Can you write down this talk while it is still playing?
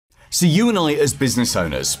So you and I as business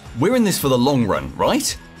owners, we're in this for the long run, right?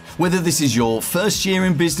 Whether this is your first year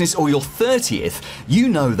in business or your 30th, you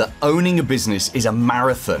know that owning a business is a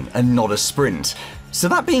marathon and not a sprint. So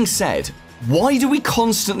that being said, why do we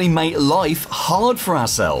constantly make life hard for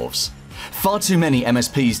ourselves? Far too many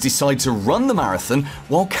MSPs decide to run the marathon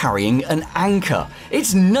while carrying an anchor.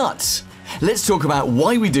 It's nuts! Let's talk about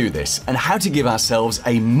why we do this and how to give ourselves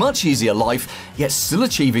a much easier life, yet still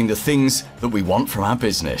achieving the things that we want from our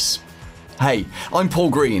business. Hey, I'm Paul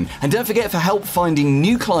Green, and don't forget, for help finding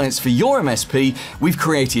new clients for your MSP, we've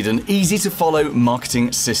created an easy-to-follow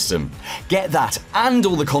marketing system. Get that and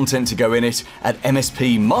all the content to go in it at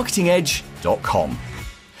mspmarketingedge.com.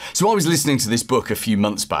 So I was listening to this book a few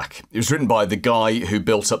months back. It was written by the guy who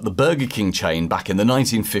built up the Burger King chain back in the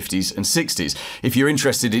 1950s and 60s. If you're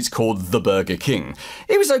interested, it's called The Burger King.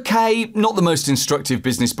 It was okay, not the most instructive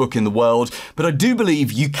business book in the world, but I do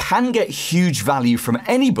believe you can get huge value from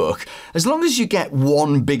any book as long as you get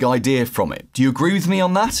one big idea from it. Do you agree with me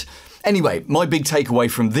on that? Anyway, my big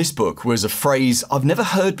takeaway from this book was a phrase I've never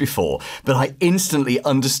heard before, but I instantly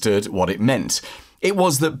understood what it meant. It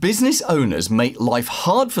was that business owners make life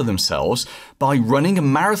hard for themselves by running a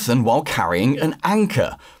marathon while carrying an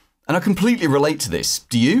anchor. And I completely relate to this.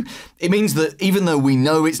 Do you? It means that even though we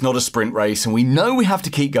know it's not a sprint race and we know we have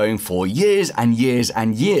to keep going for years and years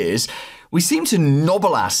and years, we seem to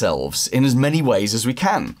nobble ourselves in as many ways as we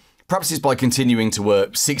can. Perhaps it's by continuing to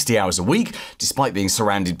work 60 hours a week, despite being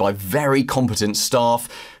surrounded by very competent staff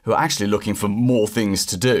who are actually looking for more things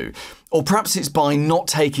to do. Or perhaps it's by not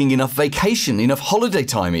taking enough vacation, enough holiday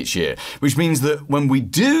time each year, which means that when we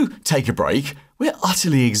do take a break, we're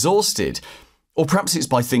utterly exhausted. Or perhaps it's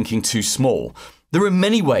by thinking too small. There are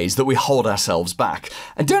many ways that we hold ourselves back.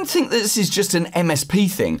 And don't think that this is just an MSP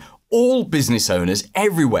thing. All business owners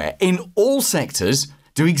everywhere, in all sectors,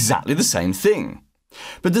 do exactly the same thing.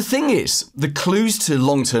 But the thing is, the clues to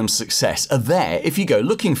long-term success are there if you go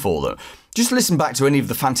looking for them. Just listen back to any of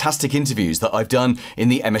the fantastic interviews that I've done in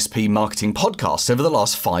the MSP Marketing Podcast over the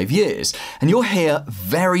last 5 years, and you'll hear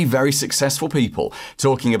very, very successful people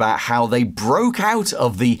talking about how they broke out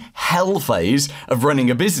of the hell phase of running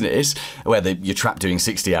a business, where you're trapped doing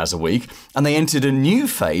 60 hours a week, and they entered a new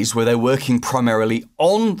phase where they're working primarily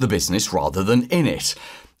on the business rather than in it.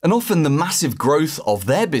 And often the massive growth of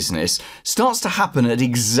their business starts to happen at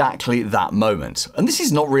exactly that moment. And this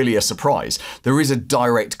is not really a surprise. There is a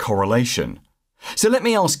direct correlation. So let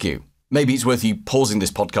me ask you, maybe it's worth you pausing this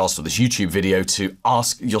podcast or this YouTube video to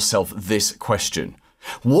ask yourself this question.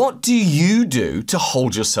 What do you do to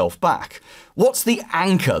hold yourself back? What's the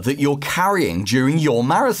anchor that you're carrying during your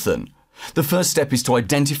marathon? The first step is to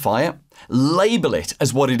identify it, label it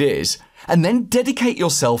as what it is, and then dedicate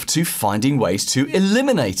yourself to finding ways to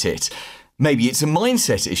eliminate it. Maybe it's a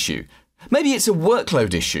mindset issue. Maybe it's a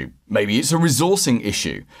workload issue. Maybe it's a resourcing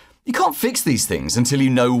issue. You can't fix these things until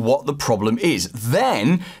you know what the problem is.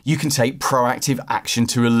 Then you can take proactive action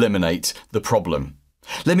to eliminate the problem.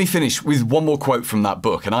 Let me finish with one more quote from that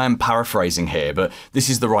book, and I am paraphrasing here, but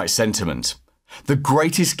this is the right sentiment. The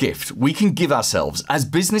greatest gift we can give ourselves as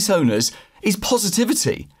business owners is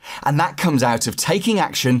positivity, and that comes out of taking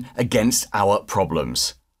action against our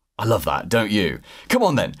problems. I love that, don't you? Come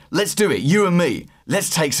on then, let's do it, you and me. Let's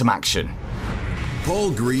take some action.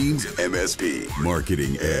 Paul Green's MSP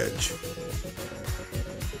Marketing Edge.